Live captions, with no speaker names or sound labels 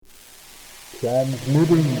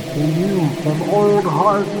Transmitting to you from Old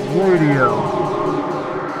Heart Radio.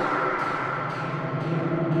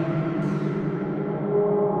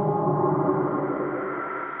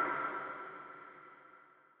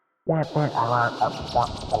 I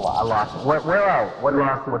lost it. Where are we? What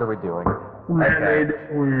are we doing? Made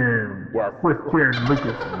Yes. with Jared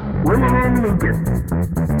Lucas. William Lucas.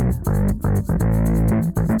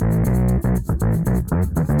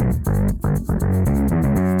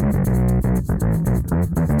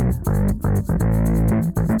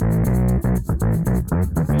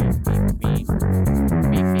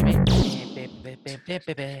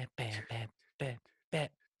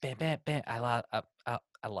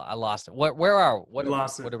 I lost it. Where are We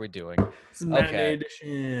lost it. what are we doing? It's Matinee Okay.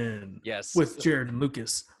 Edition. Yes. With Jared and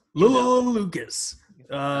Lucas. You know. Lucas.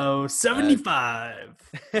 75.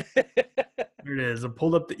 There it is. I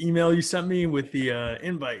pulled up the email you sent me with the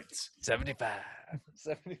invites. 75.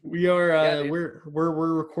 We are Yeah, dude. we're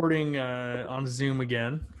recording on Zoom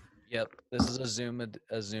again. Yep. This is a Zoom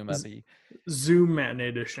epi. Zoom Matinee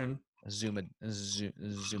Edition. Zoom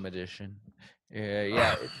edition.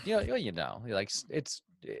 Yeah. Like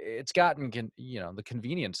it's gotten the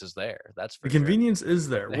convenience is there. That's for The sure. convenience is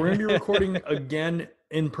there. We're going to be recording again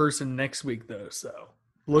in person next week, though. So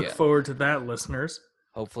look Yeah. forward to that, listeners.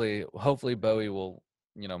 Hopefully Bowie will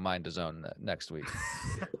mind his own next week.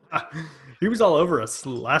 He was all over us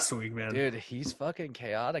last week, man. Dude, he's fucking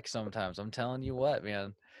chaotic sometimes. I'm telling you what,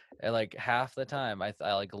 man. And like half the time, I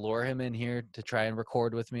like lure him in here to try and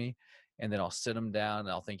record with me, and then I'll sit him down and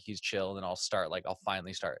I'll think he's chill, and then I'll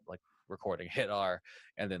finally start like recording, hit R,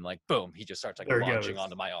 and then like boom, he just starts like There he launching goes.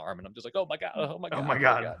 onto my arm, and I'm just like, oh my god, oh my god, Oh my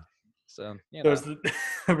God. So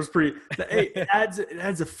That was pretty. It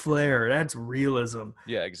adds a flair. It adds realism.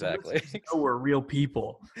 yeah, exactly. Oh, we're real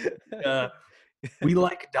people. We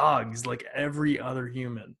like dogs, like every other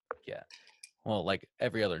human. Well, like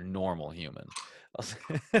every other normal human.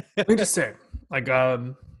 Let me just say, like,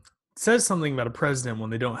 it says something about a president when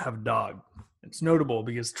they don't have a dog. It's notable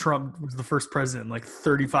because Trump was the first president in like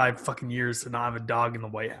 35 fucking years to not have a dog in the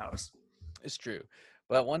White House. It's true.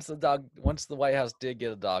 But once the White House did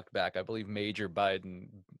get a dog back, I believe Major Biden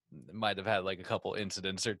might have had like a couple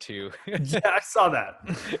incidents or two. Yeah, I saw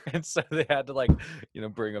that. And so they had to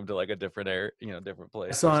bring him to like a different area, different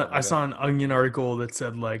place. I saw an Onion article that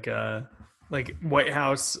said like White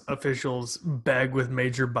House officials beg with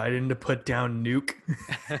Major Biden to put down nuke.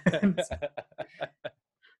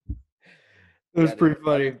 It was pretty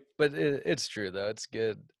funny. But it's true though. It's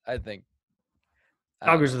good. I think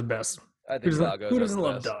Doggers are the best. I think doggos Who are doesn't the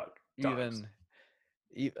love best. dogs? Even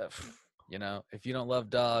if you don't love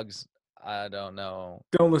dogs, I don't know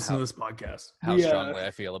Don't listen to this podcast. how strongly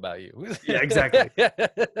I feel about you. Yeah, exactly.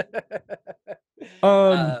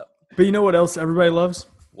 But you know what else everybody loves?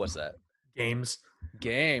 What's that? Games.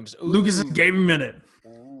 Games. Ooh. Lucas's Gaming Minute.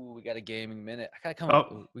 Ooh, we got a gaming minute. I gotta come.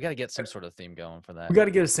 Oh. We gotta get some sort of theme going for that. We got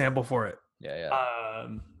to get a sample for it. Yeah.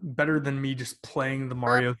 Better than me just playing the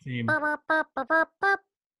Mario theme. So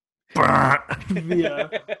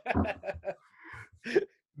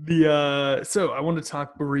I want to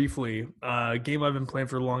talk briefly. A game I've been playing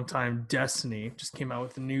for a long time, Destiny, just came out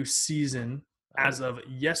with a new season as of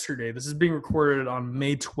yesterday. This is being recorded on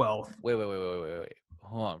May 12th. Wait.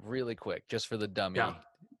 Hold on, really quick, just for the dummy. Yeah.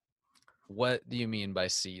 What do you mean by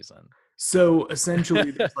season? So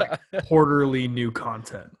essentially, there's like quarterly new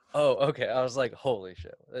content. Oh, okay. I was like, holy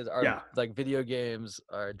shit. Yeah. Like video games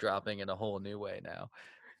are dropping in a whole new way now.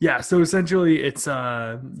 Yeah, so essentially it's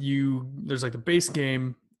there's like the base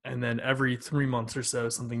game, and then every 3 months or so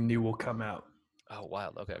something new will come out. Oh,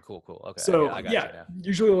 wild. Okay, cool. Okay. So I got you now.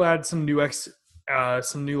 Usually we'll add some new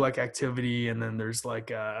like activity, and then there's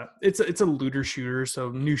like it's a looter shooter, so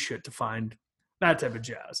new shit to find, that type of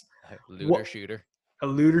jazz. Shooter. A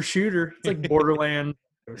looter shooter. It's like Borderlands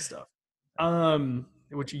stuff.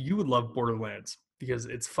 Which you would love Borderlands because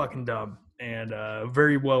it's fucking dumb and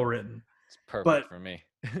very well written. It's perfect for me.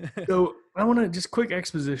 So I want to just quick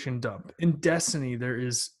exposition dump. In Destiny, there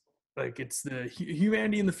is like, it's the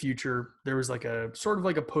humanity in the future. There was like a sort of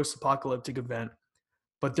like a post-apocalyptic event,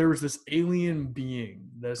 but there was this alien being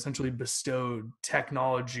that essentially bestowed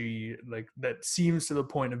technology like that seems to the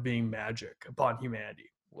point of being magic upon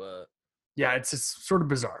humanity. What? Yeah, it's sort of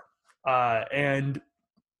bizarre. And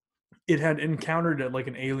it had encountered like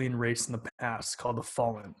an alien race in the past called the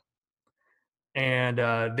Fallen. And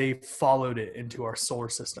they followed it into our solar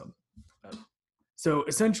system. So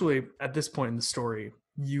essentially, at this point in the story,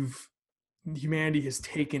 humanity has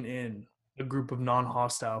taken in a group of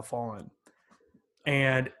non-hostile Fallen,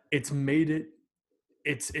 and it's made it.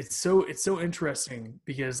 It's so interesting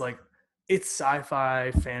because like it's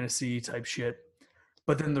sci-fi fantasy type shit.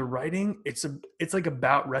 But then the writing, it's like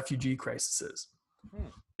about refugee crises. Hmm.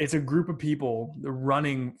 It's a group of people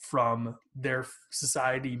running from their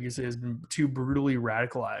society because it has been too brutally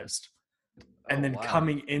radicalized, and Oh then wow.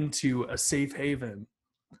 coming into a safe haven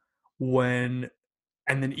when,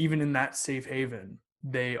 and then even in that safe haven,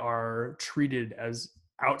 they are treated as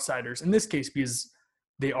outsiders. In this case, because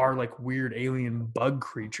they are like weird alien bug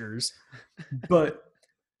creatures, but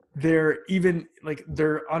they're even like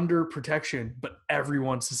they're under protection, but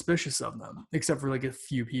everyone's suspicious of them except for like a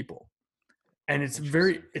few people. And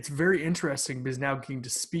Interesting. it's very interesting because now getting to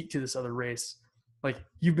speak to this other race, like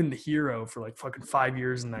you've been the hero for like fucking 5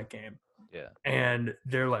 years in that game, Yeah. and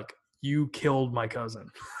they're like, you killed my cousin,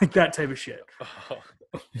 like that type of shit. Oh,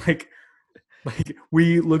 like like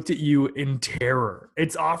we looked at you in terror.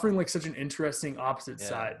 It's offering like such an interesting opposite yeah.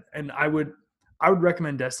 side, and I would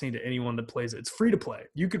recommend Destiny to anyone that plays it. It's free to play.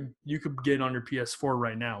 You could get it on your PS4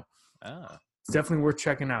 right now. Ah. It's definitely worth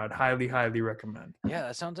checking out. Highly recommend. Yeah,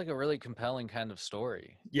 that sounds like a really compelling kind of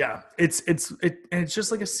story. Yeah, and it's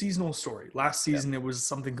just like a seasonal story. Last Yep. season it was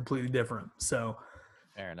something completely different. So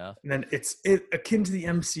Fair enough. and then it's akin to the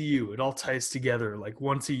MCU. It all ties together. Like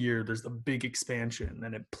once a year, there's the big expansion,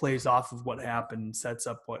 and it plays off of what happened and sets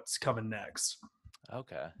up what's coming next.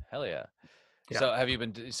 Okay. Hell yeah. Yeah. So have you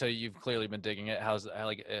been? So you've clearly been digging it. How's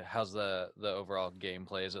the overall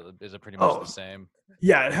gameplay? Is it pretty much the same?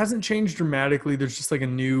 Yeah, it hasn't changed dramatically. There's just like a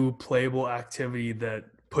new playable activity that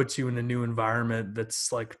puts you in a new environment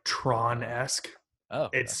that's like Tron-esque. Oh,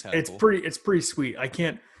 It's that's it's cool. pretty sweet. I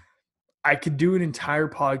could do an entire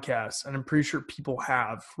podcast, and I'm pretty sure people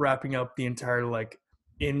have, wrapping up the entire like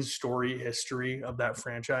in story history of that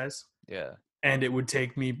franchise. Yeah. And it would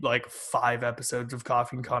take me like 5 episodes of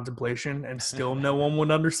coffee and contemplation, and still no one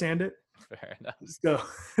would understand it. Fair enough. So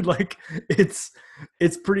like it's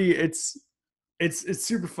pretty it's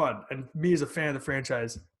super fun. And me as a fan of the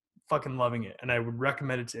franchise, fucking loving it. And I would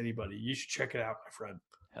recommend it to anybody. You should check it out, my friend.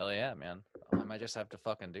 Hell yeah, man. I might just have to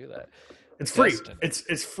fucking do that. It's free. Destiny.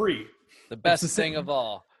 It's free. The best It's the thing of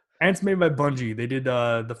all. And it's made by Bungie. They did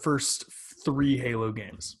the first 3 Halo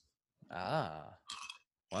games. Ah.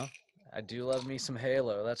 Well, I do love me some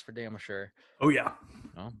Halo. That's for damn sure. Oh yeah.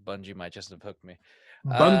 Oh, Bungie might just have hooked me.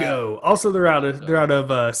 Bungo. Also, they're out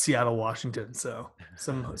of Seattle, Washington. So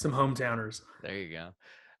some hometowners. There you go.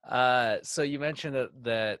 So you mentioned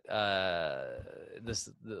that a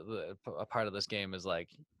part of this game is like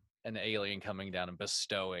an alien coming down and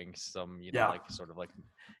bestowing some, Yeah. like sort of like,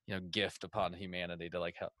 gift upon humanity to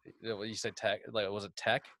like help. You said tech, like was it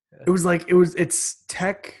tech? It's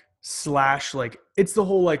tech / like it's the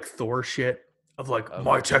whole like Thor shit of like Okay.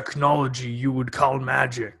 my technology you would call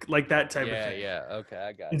magic, like that type of thing. Yeah. Okay,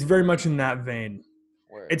 I got It's it. very much in that vein.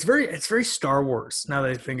 Word. It's very Star Wars now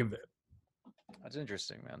that I think of it. That's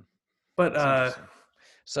interesting, man. But Interesting.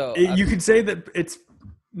 So you could say that it's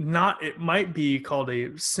not. It might be called a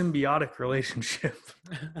symbiotic relationship.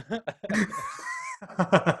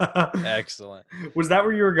 Excellent. Was that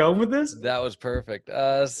where you were going with this? That was perfect.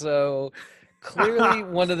 So clearly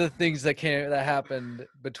one of the things that happened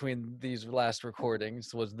between these last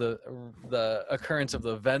recordings was the occurrence of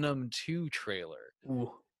the Venom 2 trailer.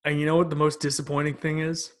 Ooh. And you know what the most disappointing thing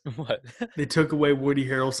is? What? They took away Woody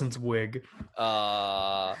Harrelson's wig.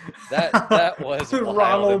 That was the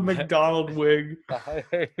Ronald McDonald wig. I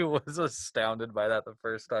was astounded by that the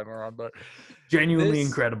first time around, but genuinely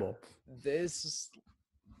incredible. This,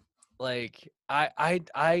 like,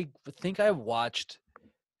 I think I watched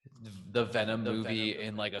the Venom movie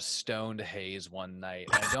in like a stoned haze one night.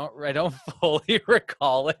 I don't fully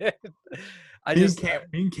recall it. Me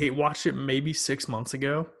and Kate watched it maybe 6 months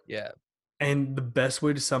ago. Yeah. And the best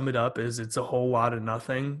way to sum it up is it's a whole lot of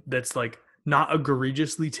nothing that's like not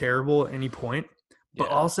egregiously terrible at any point, but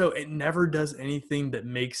also it never does anything that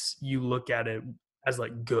makes you look at it as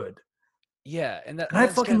like good. Yeah, and I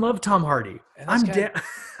fucking love Tom Hardy. I'm down.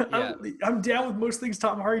 Yeah. I'm down with most things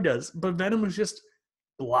Tom Hardy does, but Venom was just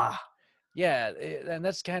blah. Yeah, and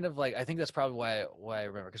that's kind of like, I think that's probably why I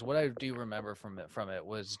remember, because what I do remember from it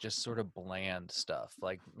was just sort of bland stuff,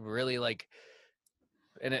 like really like,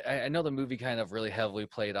 and I know the movie kind of really heavily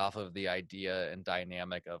played off of the idea and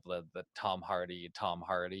dynamic of the Tom Hardy,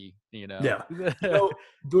 Yeah. So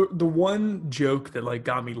the one joke that like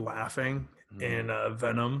got me laughing in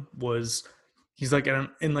Venom was he's like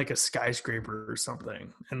in like a skyscraper or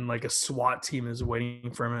something, and like a SWAT team is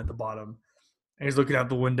waiting for him at the bottom. And he's looking out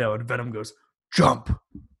the window, and Venom goes, "Jump!"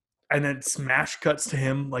 And then smash cuts to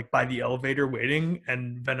him like by the elevator waiting,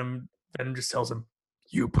 and Venom just tells him,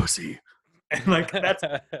 "You pussy," and like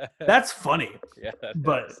that's funny. Yeah,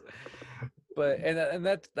 but But and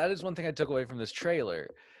that is one thing I took away from this trailer,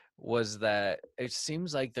 was that it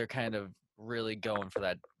seems like they're kind of really going for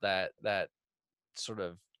that sort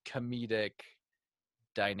of comedic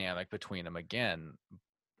dynamic between them again.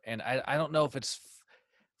 And I don't know if it's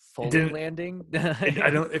It fully didn't. landing. I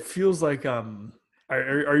don't. It feels like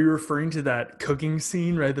Are you referring to that cooking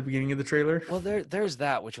scene right at the beginning of the trailer? Well, there's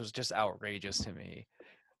that, which was just outrageous to me.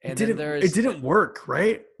 It And then didn't. It there's didn't work,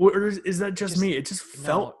 right? Or is that just just me? It just no,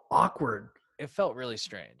 felt awkward. it felt really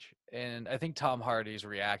strange. And I think Tom Hardy's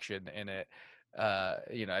reaction in it,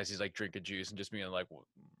 as he's like drinking juice and just being like, well,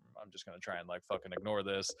 I'm just gonna try and like fucking ignore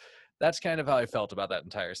this. That's kind of how I felt about that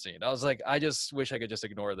entire scene. I was like, I just wish I could just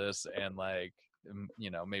ignore this and like,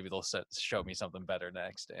 maybe they'll show me something better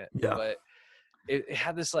next. Yeah. But it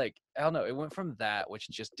had this like, I don't know, it went from that, which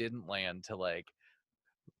just didn't land, to like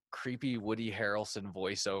creepy Woody Harrelson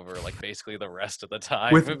voiceover, like basically the rest of the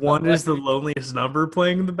time. With It felt One like Is the Loneliest Number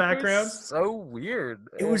playing in the it background. was so weird.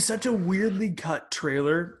 It was such a weirdly cut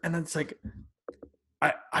trailer, and it's like,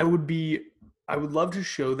 I would love to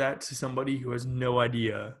show that to somebody who has no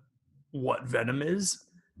idea what Venom is,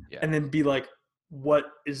 Yeah. and then be like, what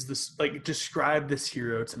is this? Like, describe this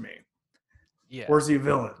hero to me. Yeah. Or is he a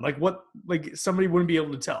villain? Like what? Like somebody wouldn't be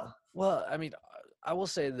able to tell. Well, I mean, I will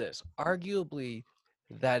say this. Arguably,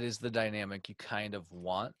 that is the dynamic you kind of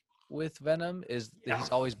want with Venom, is that Yeah. he's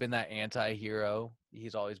always been that anti-hero.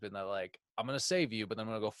 He's always been that like, I'm going to save you, but then I'm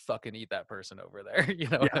going to go fucking eat that person over there. You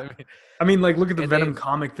know what I mean? I mean, like, look at the And Venom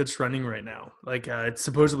comic that's running right now. Like, it's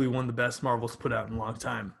supposedly one of the best Marvel's put out in a long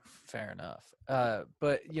time. Fair enough.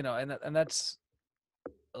 But and that's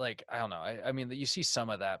like, I don't know. I mean, you see some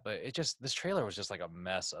of that, but this trailer was just like a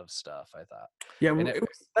mess of stuff, I thought. Yeah, And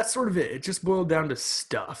that's sort of it. It just boiled down to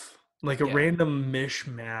stuff, like a Yeah. random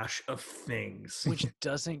mishmash of things. which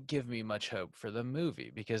doesn't give me much hope for the movie,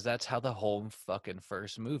 because that's how the whole fucking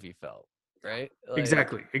first movie felt, right? Like,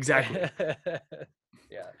 Exactly.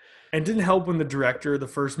 Yeah. And it didn't help when the director of the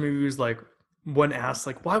first movie was like, when asked,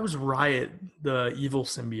 like, why was Riot the evil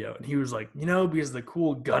symbiote? And he was like, because of the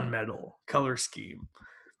cool gunmetal color scheme.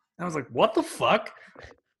 And I was like, what the fuck?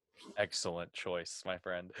 Excellent choice, my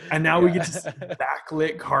friend. And now we get to see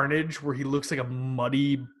backlit Carnage, where he looks like a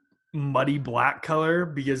muddy black color,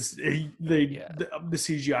 because the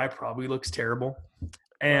CGI probably looks terrible.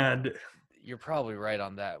 And you're probably right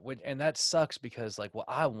on that. And that sucks, because like what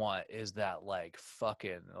I want is that like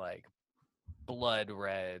fucking like blood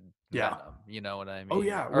red Venom. You know what I mean? Oh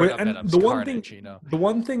yeah. Or not and Venom, the one Carnage, thing, the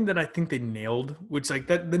one thing that I think they nailed, which like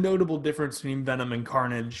that the notable difference between Venom and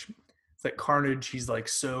Carnage, is that Carnage, he's like,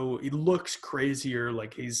 so he looks crazier,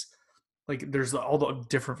 like he's like, there's all the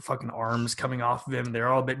different fucking arms coming off of him. They're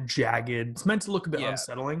all a bit jagged. It's meant to look a bit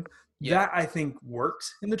unsettling. Yeah. That I think worked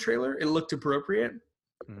in the trailer. It looked appropriate.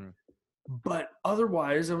 Mm-hmm. But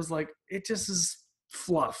otherwise, I was like, it just is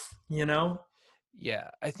fluff, Yeah,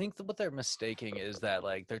 I think that what they're mistaking is that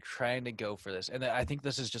like they're trying to go for this, and I think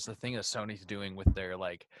this is just the thing that Sony's doing with their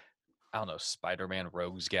like, I don't know, Spider-Man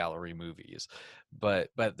Rogues Gallery movies, but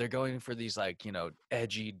they're going for these like,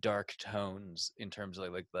 edgy dark tones in terms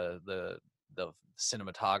of like the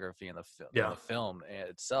cinematography and the film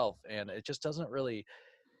itself, and it just doesn't really,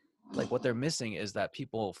 like, what they're missing is that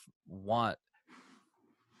people want,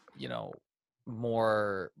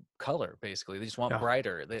 more color. Basically, they just want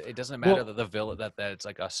brighter. It doesn't matter that the villain, that it's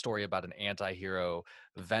like a story about an anti-hero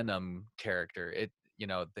Venom character.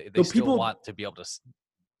 They still want to be able to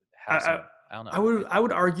have some, I don't know. I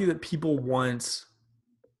would argue that people want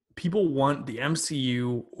the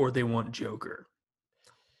MCU, or they want Joker,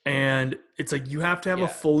 and it's like you have to have a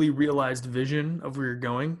fully realized vision of where you're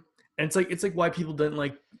going. And it's like why people didn't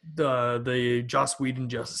like the Joss Whedon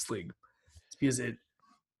Justice League. It's because it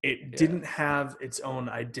didn't have its own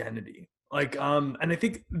identity. Like, and I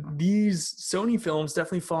think these Sony films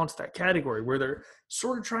definitely fall into that category, where they're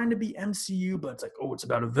sort of trying to be MCU, but it's like, oh, it's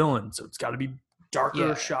about a villain, so it's got to be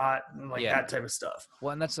darker shot and like that type of stuff.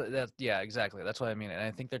 Well, and that's exactly. That's what I mean. And I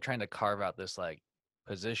think they're trying to carve out this like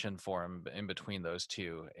position for him in between those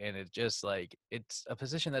two, and it just like, it's a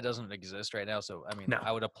position that doesn't exist right now. So I mean,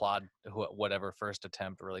 I would applaud whatever first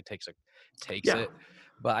attempt really takes it,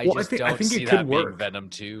 but I don't see that being Venom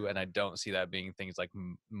 2, and I don't see that being things like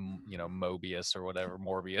Mobius or whatever,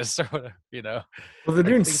 Morbius or whatever. Well, they're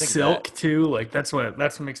doing Silk too. Like that's what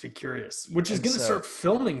makes me curious, which is going to start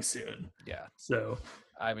filming soon. Yeah. So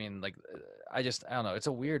I mean, like, I don't know.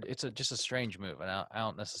 It's just a strange move, and I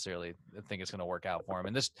don't necessarily think it's going to work out for him.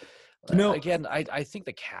 And this, again, I think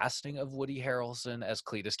the casting of Woody Harrelson as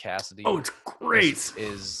Cletus Cassidy, it's great,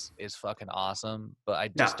 is fucking awesome. But I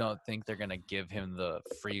just don't think they're going to give him the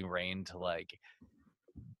free reign to like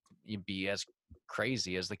be as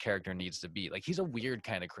crazy as the character needs to be. Like he's a weird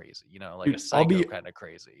kind of crazy, you know, like a Dude, psycho kind of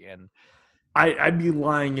crazy. And I'd be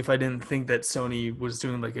lying if I didn't think that Sony was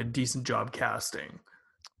doing like a decent job casting.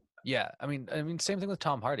 yeah, I mean, same thing with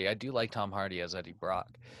Tom Hardy. I do like Tom Hardy as Eddie Brock.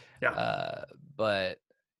 Yeah. But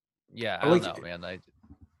yeah, I I don't like know, man.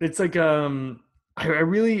 it's like I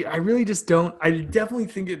really just don't. I definitely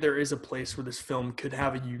think that there is a place where this film could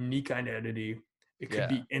have a unique identity. It could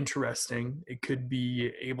be interesting. It could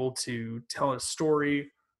be able to tell a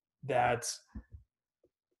story that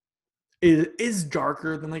is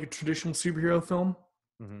darker than like a traditional superhero film,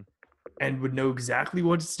 Mhm. and would know exactly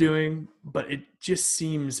what it's doing. But it just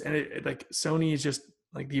seems, and it like Sony is just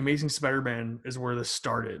like the Amazing Spider-Man is where this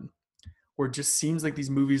started, where it just seems like these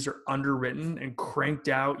movies are underwritten and cranked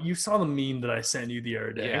out. You saw the meme that I sent you the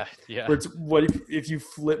other day. Yeah. Where it's what if you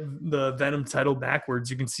flip the Venom title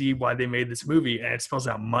backwards, you can see why they made this movie, and it spells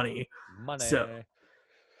out money. Money. So,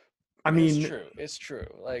 I mean, It's true.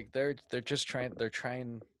 Like they're just trying. They're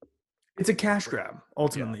trying. it's a cash grab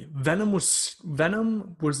ultimately. Venom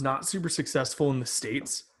was not super successful in the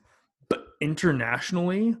States, but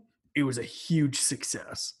internationally it was a huge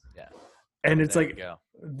success. Yeah. And it's There like, you go.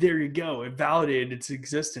 there you go. It validated its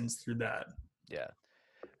existence through that. Yeah.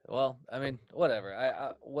 Well, I mean,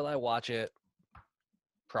 whatever. Will I watch it?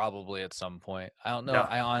 Probably at some point. I don't know. Yeah.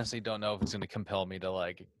 I honestly don't know if it's going to compel me to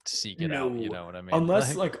like seek it out. You know what I mean?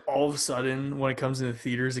 Unless like all of a sudden when it comes into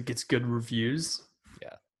theaters it gets good reviews.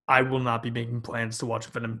 Yeah. I will not be making plans to watch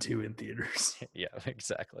Venom 2 in theaters. Yeah,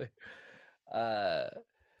 exactly.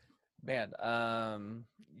 Man,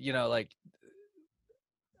 you know, like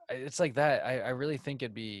it's like that. I really think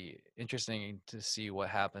it'd be interesting to see what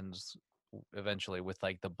happens eventually with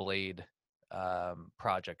like the Blade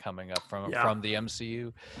project coming up from the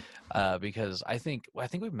MCU, because I think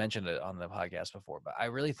we've mentioned it on the podcast before, but I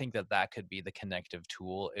really think that could be the connective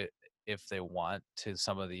tool if they want to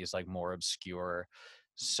some of these like more obscure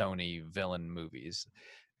Sony villain movies,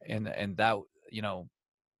 and that, you know,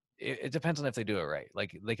 it depends on if they do it right.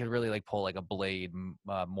 Like they could really like pull like a Blade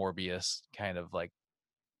Morbius kind of like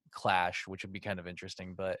clash, which would be kind of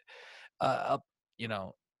interesting. But up you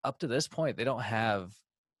know up to this point they don't have,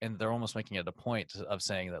 and they're almost making it a point of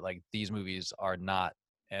saying that like these movies are not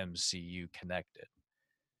MCU connected,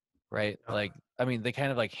 right? Like I mean they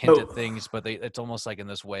kind of like hint at things, but it's almost like in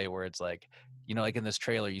this way where it's like, you know, like in this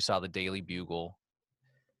trailer you saw the Daily Bugle,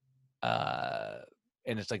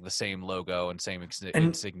 and it's like the same logo and same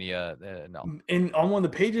insignia. No, And on one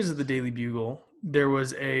of the pages of the Daily Bugle, there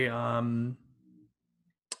was a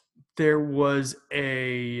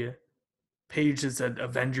page that said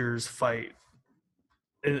Avengers Fight,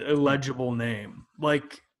 an illegible name.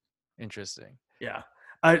 Like, interesting. yeah.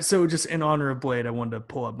 So just in honor of Blade, I wanted to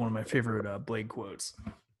pull up one of my favorite Blade quotes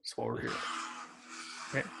just while we're here.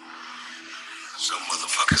 Okay. Some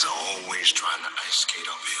motherfuckers are always trying to ice skate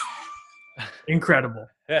uphill. Incredible.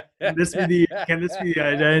 Can this be the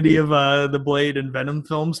identity of the Blade and Venom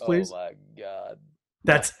films, please? Oh my god.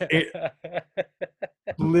 That's it.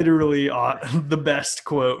 Literally the best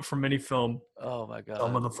quote from any film. Oh my god.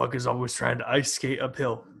 Some motherfuckers always trying to ice skate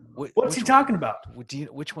uphill. What's he talking about?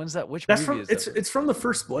 Which one's that? Which That's movie from is that? it's from the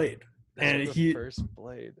first Blade. That's and first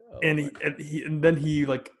Blade. Oh and then he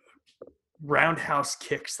like roundhouse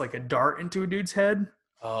kicks like a dart into a dude's head.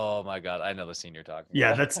 Oh my god, I know the scene you're talking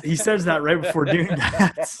about. Yeah, he says that right before doing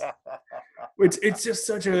that. Which it's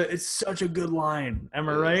such a good line. Am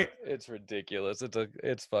I right? It's ridiculous. It's a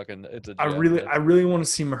I really want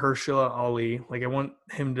to see Mahershala Ali. Like I want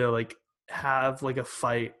him to like have like a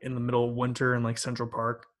fight in the middle of winter in like Central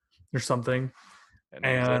Park or something.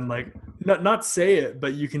 And like not say it,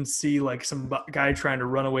 but you can see like some guy trying to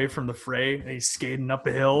run away from the fray and he's skating up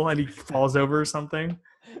a hill and he falls over or something.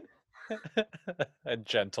 A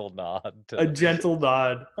gentle nod. Gentle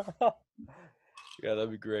nod. Yeah,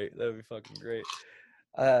 that'd be great. That'd be fucking great.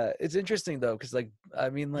 It's interesting though, because like I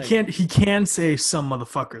mean, like he can say some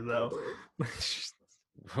motherfucker though.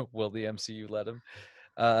 Will the MCU let him?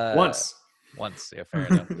 Once, yeah, fair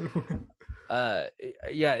enough.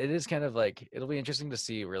 Yeah, it is kind of like it'll be interesting to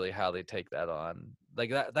see really how they take that on.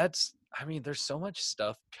 Like that's I mean, there's so much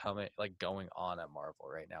stuff going on at Marvel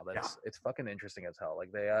right now. It's fucking interesting as hell.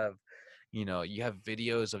 Like they have, you know, you have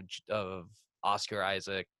videos of Oscar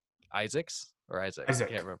Isaac. I can't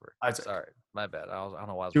remember. Isaac. Sorry, my bad. I don't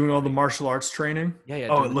know why I was doing all the martial arts training. Yeah.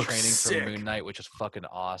 Oh, doing it looks training sick. for Moon Knight, which is fucking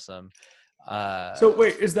awesome. So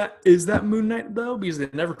wait, is that Moon Knight though? Because they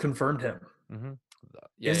never confirmed him. Mm-hmm.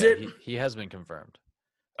 Yeah, is it? He has been confirmed.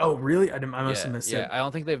 Oh, really? I must have Yeah, missed yeah. it. I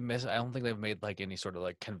don't think they've made like any sort of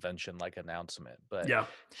like convention like announcement, but Yeah.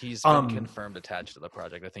 he's been Um, confirmed attached to the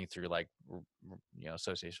project. I think through like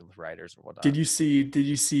association with writers or whatnot. did you see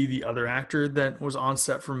the other actor that was on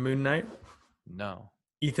set for Moon Knight? No.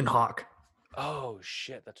 Ethan Hawke. Oh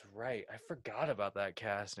shit, that's right. I forgot about that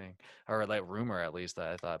casting or like rumor at least that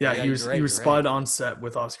I thought. But Yeah, yeah, he you're was right. You're right. spotted on set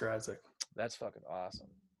with Oscar Isaac. That's fucking awesome.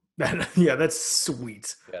 Yeah, that's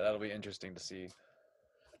sweet. Yeah, that'll be interesting to see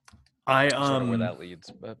I sort of where that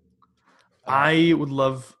leads. But I would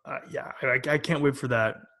love, yeah, I can't wait for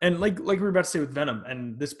that. And like we were about to say with Venom,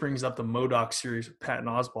 and this brings up the MODOK series with Patton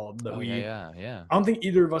Oswalt that oh yeah. I don't think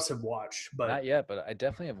either of us have watched, but Not yet, but I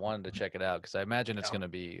definitely have wanted to check it out because I imagine it's Yeah. going to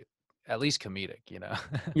be at least comedic, you know.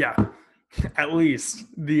 yeah, at least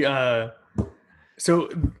so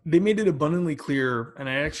they made it abundantly clear, and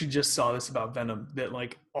I actually just saw this about Venom, that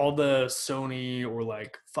like all the Sony or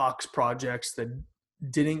like Fox projects that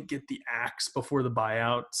didn't get the axe before the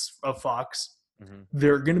buyouts of Fox, Mhm.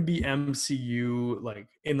 they're going to be MCU like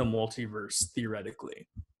in the multiverse theoretically.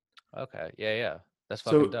 Okay, yeah, that's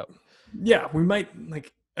fucking So dope. yeah, we might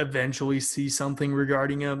like eventually see something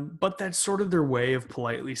regarding him, but that's sort of their way of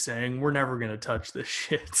politely saying we're never going to touch this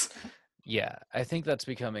shit. Yeah, I think that's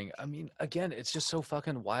becoming. I mean, again, it's just so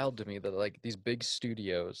fucking wild to me that like these big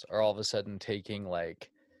studios are all of a sudden taking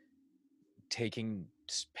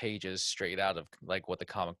pages straight out of like what the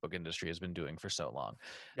comic book industry has been doing for so long.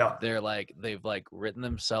 Yeah. They've like written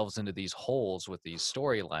themselves into these holes with these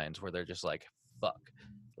storylines where they're just like, fuck.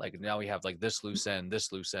 Like now we have like this loose end,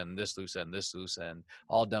 this loose end, this loose end, this loose end,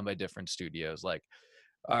 all done by different studios. Like,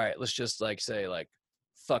 all right, let's just like say like,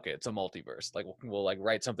 fuck it, it's a multiverse. Like we'll like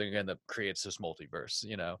write something again that creates this multiverse,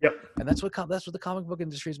 you know? Yep. And that's what the comic book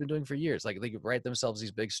industry has been doing for years. Like they write themselves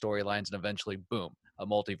these big storylines, and eventually, boom, a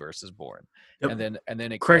multiverse is born. Yep. And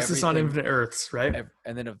then Crisis on everything- Infinite Earths, right?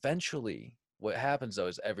 and then eventually, what happens though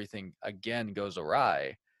is everything again goes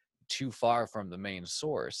awry, too far from the main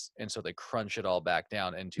source, and so they crunch it all back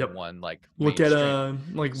down into Yep. one like Look at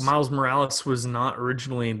mainstream. like Miles Morales was not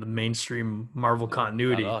originally in the mainstream Marvel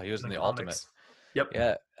continuity. Not at all. He was in the Ultimate. comics. Yep.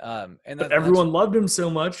 Yeah, and But that's everyone loved him so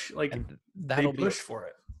much, like and they that'll be pushed for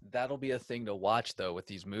it. that'll be a thing to watch though with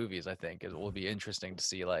these movies. I think it will be interesting to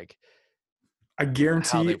see like I how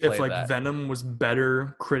guarantee they if play like that. Venom was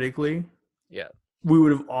better critically, Yeah. we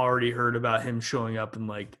would have already heard about him showing up in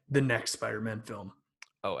like the next Spider-Man film.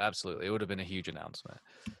 Oh, absolutely. It would have been a huge announcement.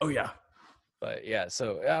 Oh yeah. But yeah,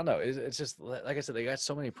 so I don't know. It's just like I said, they got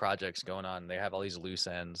so many projects going on. They have all these loose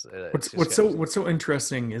ends. What's so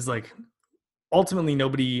interesting is like ultimately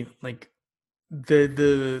nobody like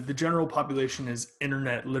the general population is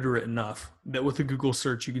internet literate enough that with a Google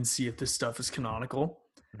search you can see if this stuff is canonical,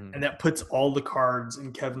 Mhm. and that puts all the cards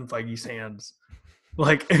in Kevin Feige's hands.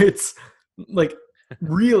 Like it's like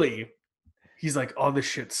really, he's like, oh, this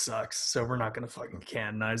shit sucks, so we're not gonna fucking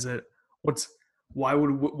canonize it. Why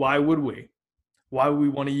would we? Why would we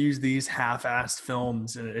want to use these half-assed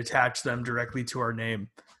films and attach them directly to our name?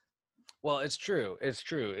 Well, it's true. It's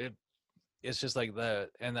true. It's just like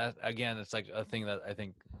and that again, it's like a thing that I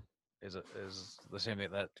think is the same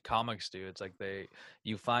thing that comics do. It's like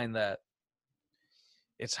you find that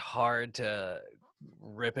it's hard to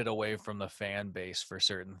rip it away from the fan base for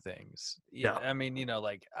certain things. Yeah. I mean, you know,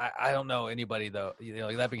 like I don't know anybody though. You know,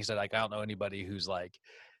 like that being said, like I don't know anybody who's like,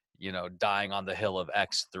 you know, dying on the hill of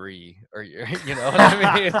X3 or you know what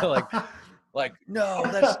I mean? like no,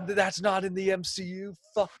 that's not in the MCU.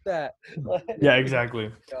 Fuck that. Yeah, exactly. You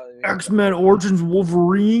know what I mean? X-Men Origins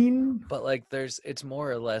Wolverine. But like it's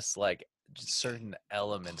more or less like just certain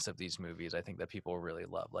elements of these movies I think that people really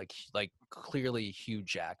love. Like clearly Hugh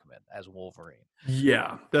Jackman as Wolverine.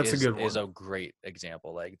 Yeah, that's a good one. Is a great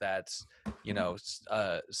example. Like that's, you know,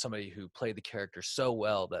 somebody who played the character so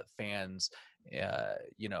well that fans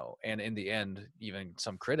you know, and in the end even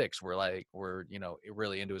some critics were you know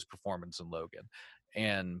really into his performance in Logan.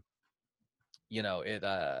 And you know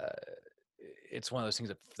it's one of those things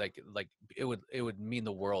that like it would mean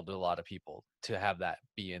the world to a lot of people to have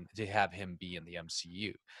him be in the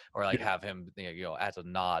MCU, or like have him, you know, as a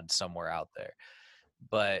nod somewhere out there.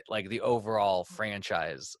 But like the overall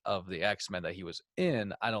franchise of the X-Men that he was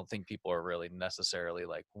in, I don't think people are really necessarily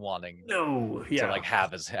like wanting No, to like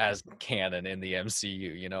have as canon in the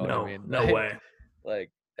MCU, you know what I mean? No way. Like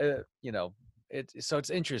you know, it's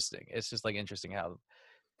interesting. It's just like interesting how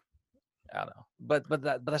I don't know,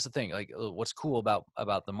 but that's the thing. Like, what's cool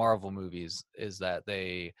about the Marvel movies is that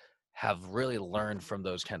they have really learned from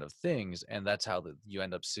those kind of things, and that's how you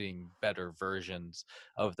end up seeing better versions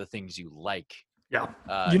of the things you like Yeah.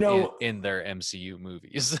 You know, in their MCU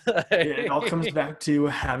movies. it all comes back to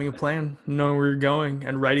having a plan, knowing where you're going,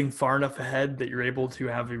 and writing far enough ahead that you're able to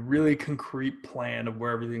have a really concrete plan of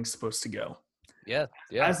where everything's supposed to go. Yeah.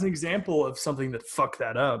 As an example of something that fucked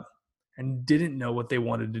that up and didn't know what they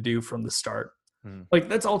wanted to do from the start. Like,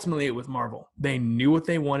 that's ultimately it with Marvel. They knew what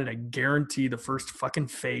they wanted. I guarantee the first fucking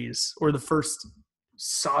phase or the first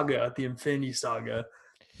saga, the Infinity Saga,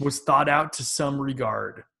 was thought out to some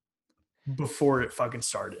regard before it fucking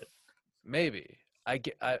started. Maybe. I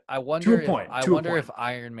wonder To a point. if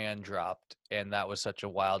Iron Man dropped and that was such a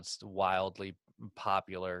wildly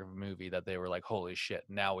popular movie that they were like, holy shit,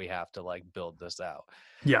 now we have to like build this out.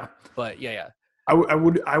 Yeah. But yeah. I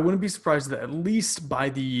wouldn't be surprised that at least by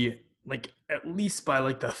the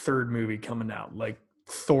third movie coming out, like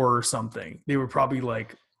Thor or something, they were probably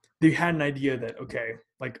like, they had an idea that, okay,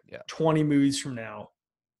 like 20 movies from now,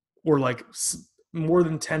 or like more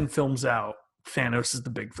than 10 films out, Thanos is the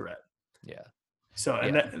big threat. Yeah. So,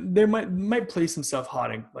 and that they might play some stuff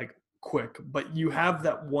hot and like quick, but you have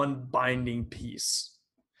that one binding piece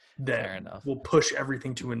that will push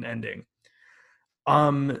everything to an ending.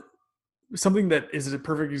 Something that is a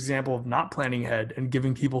perfect example of not planning ahead and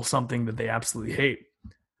giving people something that they absolutely hate.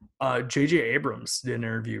 J.J. Abrams did an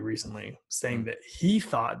interview recently saying that he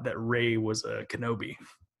thought that Rey was a Kenobi.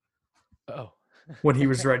 Oh. When he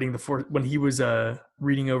was writing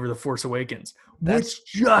reading over The Force Awakens, which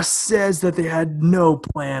just says that they had no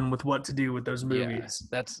plan with what to do with those movies.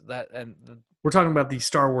 We're talking about the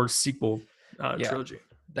Star Wars sequel trilogy.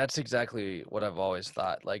 That's exactly what I've always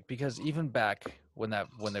thought. Like, because even back when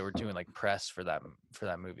they were doing like press for that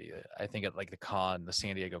movie, I think at like the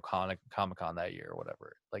San Diego Comic-Con that year or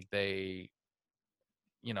whatever, like they,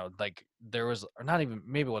 you know, like there was, or not even,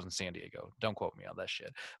 maybe it wasn't San Diego, don't quote me on that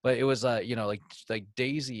shit, but it was you know, like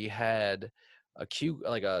Daisy had a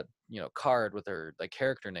card with her like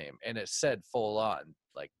character name, and it said full on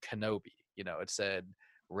like Kenobi, you know, it said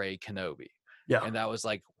Rey Kenobi. Yeah. And that was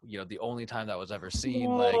like, you know, the only time that was ever seen.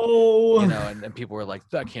 Whoa. Like, you know, and people were like,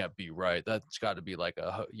 that can't be right. That's got to be like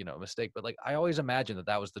a, you know, mistake. But like, I always imagined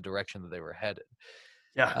that was the direction that they were headed.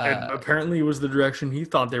 Yeah. And apparently it was the direction he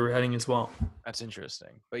thought they were heading as well. That's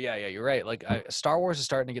interesting. But yeah, you're right. Like Star Wars is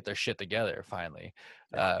starting to get their shit together finally.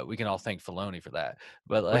 We can all thank Filoni for that.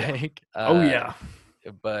 But like,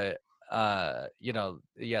 but you know,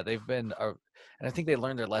 they've been, and I think they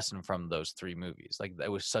learned their lesson from those three movies. Like, it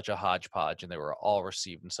was such a hodgepodge, and they were all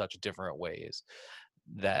received in such different ways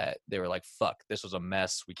that they were like, "Fuck, this was a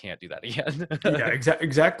mess. We can't do that again." Yeah,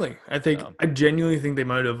 exactly. I genuinely think they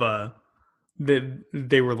might have.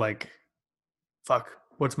 They were like, "Fuck,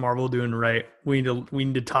 what's Marvel doing right? We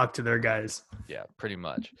need to talk to their guys." Yeah, pretty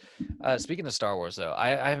much. Speaking of Star Wars, though,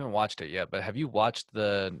 I haven't watched it yet, but have you watched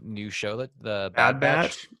the new show, the Bad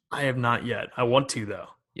Batch? I have not yet. I want to, though.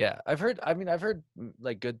 Yeah, I've heard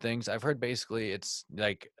like good things. I've heard basically it's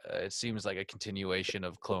like it seems like a continuation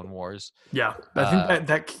of Clone Wars. Yeah, I think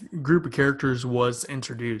that group of characters was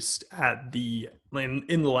introduced in the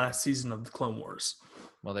last season of the Clone Wars.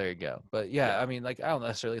 Well, there you go. But yeah, I mean, like, I don't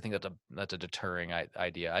necessarily think that's a deterring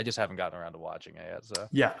idea. I just haven't gotten around to watching it yet. So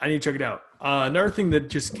yeah, I need to check it out. Another thing that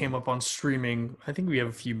just came up on streaming. I think we have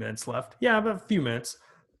a few minutes left. Yeah, about a few minutes.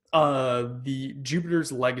 The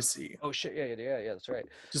Jupiter's Legacy. Oh shit! Yeah, that's right.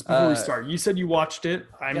 Just before we start, you said you watched it.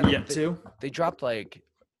 I'm yet to. They dropped like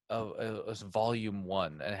it was volume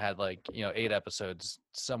 1 and it had like, you know, 8 episodes,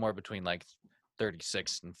 somewhere between like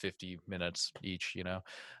 36 and 50 minutes each. You know,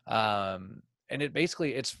 and it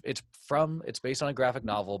basically it's based on a graphic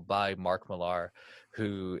novel by Mark Millar,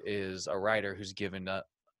 who is a writer who's given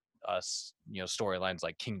us, you know, storylines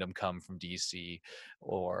like Kingdom Come from DC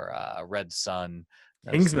or Red Sun.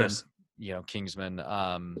 Kingsman. Kingsman.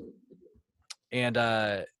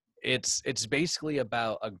 And it's basically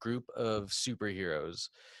about a group of superheroes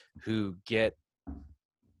who get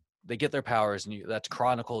their powers, and that's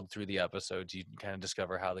chronicled through the episodes. You can kind of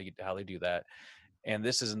discover how they do that. And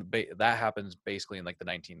this that happens basically in like the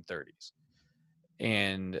 1930s.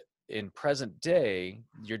 And in present day,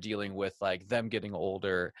 you're dealing with like them getting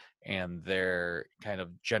older and their kind of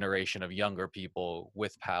generation of younger people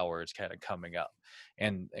with powers kind of coming up,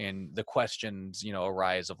 and the questions, you know,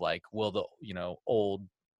 arise of like, will the, you know, old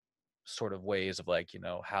sort of ways of like, you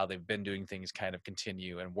know, how they've been doing things kind of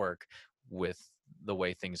continue and work with the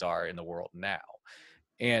way things are in the world now.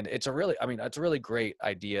 And it's a really great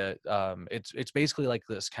idea. It's basically like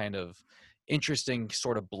this kind of interesting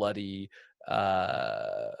sort of bloody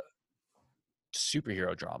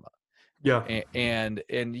superhero drama. Yeah. And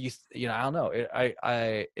you know, I don't know,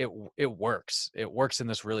 it works in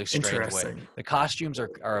this really strange way. The costumes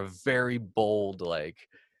are a very bold, like,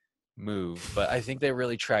 move, but I think they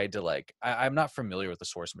really tried to like. I'm not familiar with the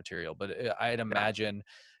source material, but I'd imagine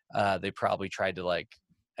they probably tried to like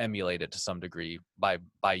emulate it to some degree by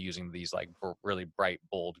using these like really bright,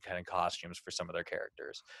 bold kind of costumes for some of their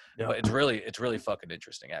characters. Yeah. But it's really fucking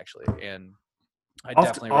interesting actually, and I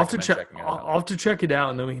definitely recommend checking it out. I'll have to check it out,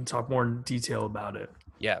 and then we can talk more in detail about it.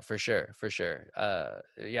 Yeah, for sure. Yeah,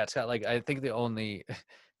 it's got like I think the only,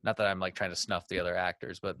 not that I'm like trying to snuff the other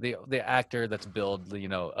actors, but the actor that's billed,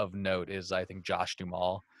 of note is I think Josh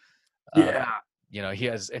Duhamel. Yeah. He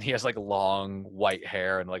has like long white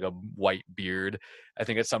hair and like a white beard. I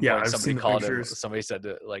think at some point I've somebody seen the called him. pictures. Somebody said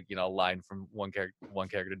that, like, a line from one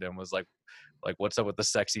character to him was like what's up with the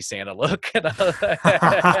sexy Santa look? And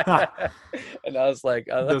I was like,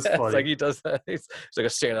 That's it's funny. like he does that. He's like a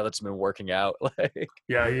Santa that's been working out. Like,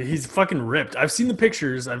 Yeah, he's fucking ripped. I've seen the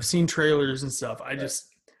pictures. I've seen trailers and stuff.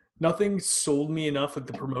 Nothing sold me enough with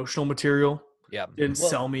the promotional material. yeah, Didn't Well,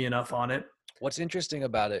 sell me enough on it. What's interesting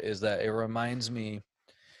about it is that it reminds me,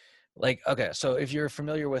 like, okay, so if you're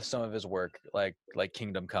familiar with some of his work, like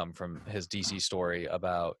Kingdom Come from his DC story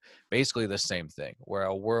about basically the same thing, where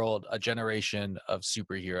a generation of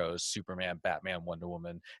superheroes, Superman, Batman, Wonder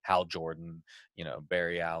Woman, Hal Jordan,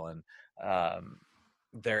 Barry Allen,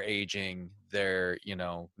 they're aging, they're,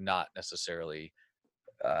 not necessarily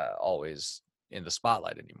always in the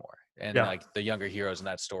spotlight anymore. And like the younger heroes in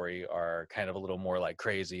that story are kind of a little more like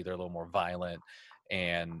crazy. They're a little more violent,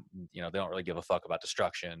 and they don't really give a fuck about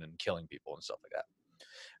destruction and killing people and stuff like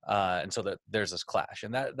that. And so that there's this clash,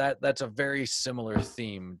 and that's a very similar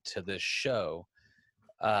theme to this show,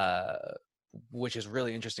 which is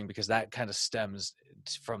really interesting because that kind of stems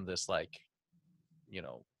from this like,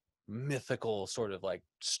 mythical sort of like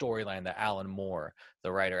storyline that Alan Moore,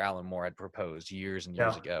 the writer Alan Moore, had proposed years and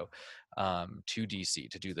years ago to DC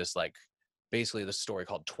to do this, like, basically the story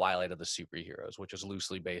called Twilight of the Superheroes, which is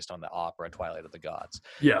loosely based on the opera Twilight of the Gods.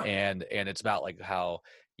 Yeah. And it's about like how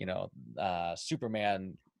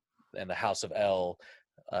Superman and the House of El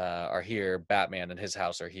are here, Batman and his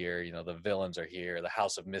house are here, the villains are here, the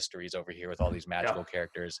House of Mysteries over here with all these magical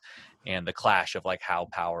characters, and the clash of like how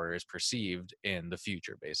power is perceived in the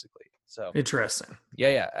future, basically. So Interesting.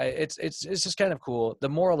 it's just kind of cool. The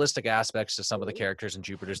moralistic aspects to some of the characters in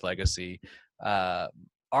Jupiter's Legacy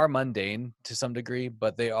are mundane to some degree,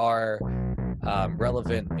 but they are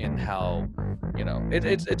relevant in how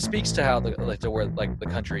it speaks to how the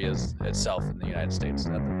country is itself in the United States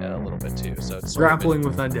a little bit too. So it's sort Grappling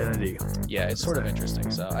with identity. Yeah, it's sort of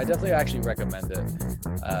interesting. So I definitely actually recommend it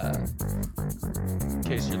in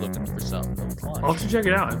case you're looking for something to watch. I'll have to check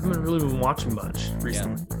it out. I haven't really been watching much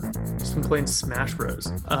recently. Just been playing Smash Bros.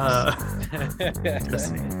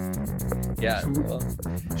 Destiny. Yeah. Well,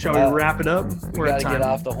 Shall we wrap it up? We gotta get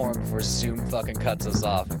off the horn before Zoom fucking cuts us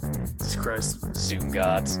off. Jesus Christ. Zoom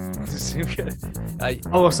gods.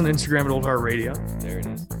 Follow us on Instagram at Old Heart Radio. There it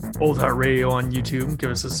is. Old Heart Radio on YouTube. Give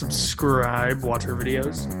us a subscribe. Watch our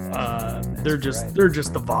videos. They're just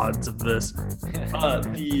the VODs of this.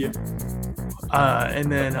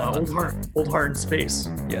 And then Old Heart in Space.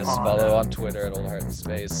 Yes, follow on Twitter at Old Heart in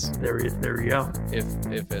Space. There we go. If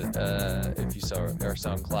you are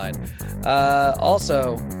so inclined.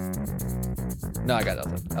 Also, no, I got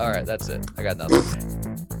nothing. All right, that's it. I got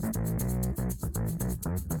nothing.